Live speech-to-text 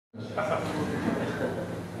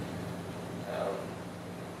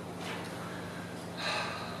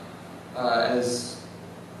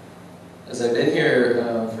As I've been here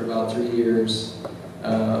for about 3 years,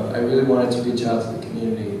 I really wanted to reach out to the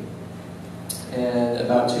community. And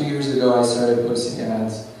about 2 years ago, I started posting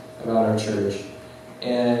ads about our church.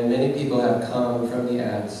 And many people have come from the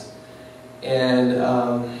ads. And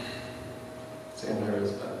I'm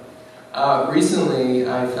nervous, but recently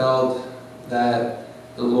I felt that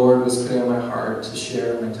the Lord was putting on my heart to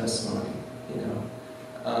share my testimony.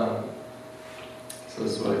 So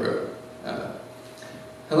this is what I wrote.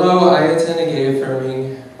 Hello, I attend a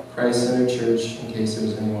gay-affirming, Christ-centered church, in case there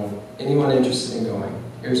was anyone interested in going.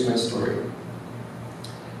 Here's my story.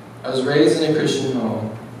 I was raised in a Christian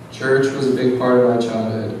home. Church was a big part of my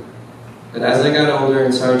childhood. But as I got older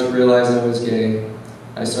and started to realize I was gay,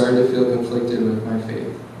 I started to feel conflicted with my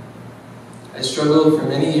faith. I struggled for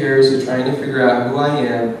many years with trying to figure out who I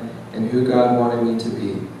am and who God wanted me to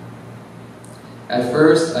be. At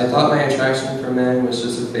first, I thought my attraction for men was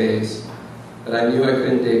just a phase, but I knew I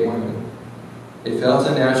couldn't date women. It felt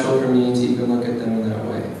unnatural for me to even look at them in that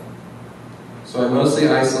way. So I mostly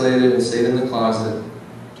isolated and stayed in the closet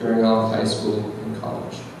during all of high school and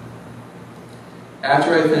college.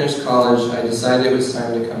 After I finished college, I decided it was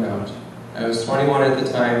time to come out. I was 21 at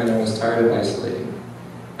the time and I was tired of isolating.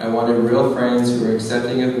 I wanted real friends who were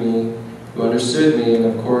accepting of me, who understood me, and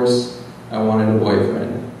of course, I wanted a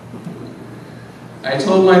boyfriend. I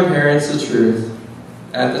told my parents the truth.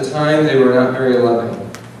 At the time, they were not very loving.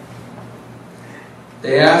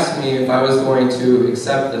 They asked me if I was going to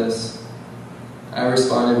accept this. I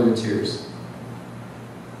responded with tears.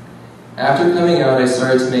 After coming out, I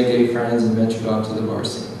started to make gay friends and ventured off to the bar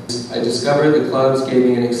scene. I discovered the clubs gave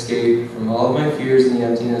me an escape from all of my fears and the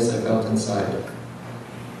emptiness I felt inside.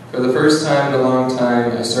 For the first time in a long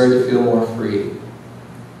time, I started to feel more free.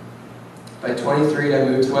 By 23, I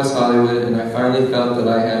moved to West Hollywood, and I finally felt that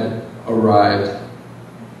I had arrived.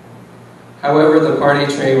 However, the party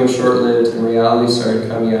train was short-lived, and reality started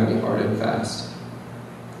coming at me hard and fast.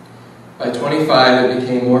 By 25, it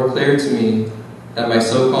became more clear to me that my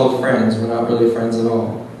so-called friends were not really friends at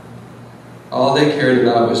all. All they cared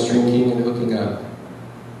about was drinking and hooking up.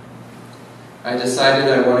 I decided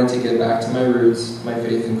I wanted to get back to my roots, my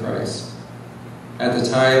faith in Christ. At the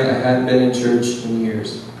time, I hadn't been in church in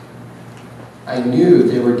years. I knew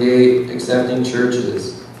they were gay, accepting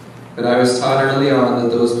churches, but I was taught early on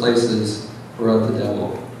that those places were of the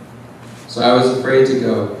devil. So I was afraid to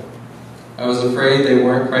go. I was afraid they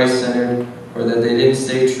weren't Christ-centered or that they didn't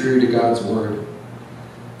stay true to God's word.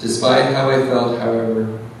 Despite how I felt,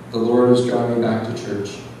 however, the Lord was drawing me back to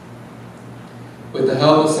church. With the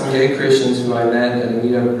help of some gay Christians who I met at a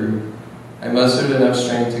meetup group, I mustered enough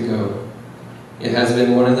strength to go. It has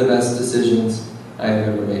been one of the best decisions I have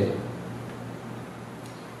ever made.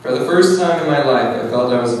 For the first time in my life, I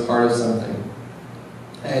felt I was a part of something.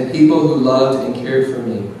 I had people who loved and cared for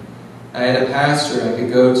me. I had a pastor I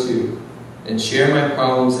could go to and share my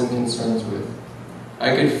problems and concerns with.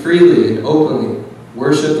 I could freely and openly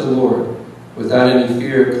worship the Lord without any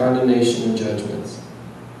fear of condemnation or judgments.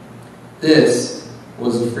 This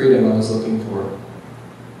was the freedom I was looking for.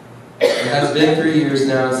 It has been 3 years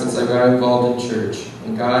now since I got involved in church,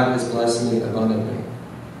 and God has blessed me abundantly.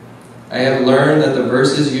 I have learned that the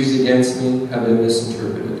verses used against me have been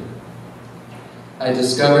misinterpreted. I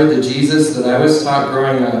discovered the Jesus that I was taught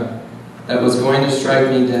growing up that was going to strike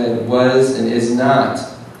me dead was and is not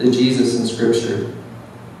the Jesus in Scripture.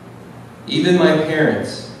 Even my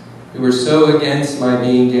parents, who were so against my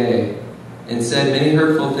being gay and said many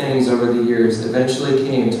hurtful things over the years, eventually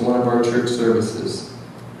came to one of our church services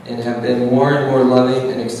and have been more and more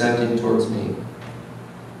loving and accepting towards me.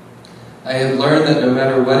 I have learned that no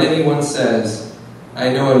matter what anyone says, I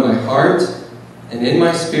know in my heart and in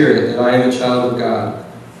my spirit that I am a child of God,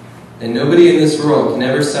 and nobody in this world can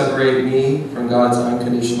ever separate me from God's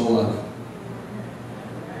unconditional love.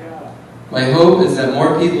 My hope is that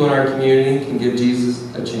more people in our community can give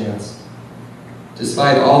Jesus a chance.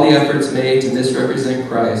 Despite all the efforts made to misrepresent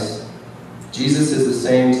Christ, Jesus is the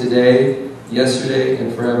same today, yesterday,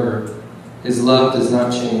 and forever. His love does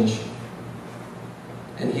not change.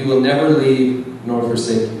 And He will never leave nor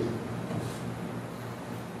forsake you.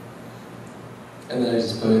 And then I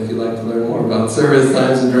just put, if you'd like to learn more about service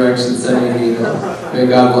times and directions, send me an email. May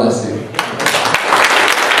God bless you.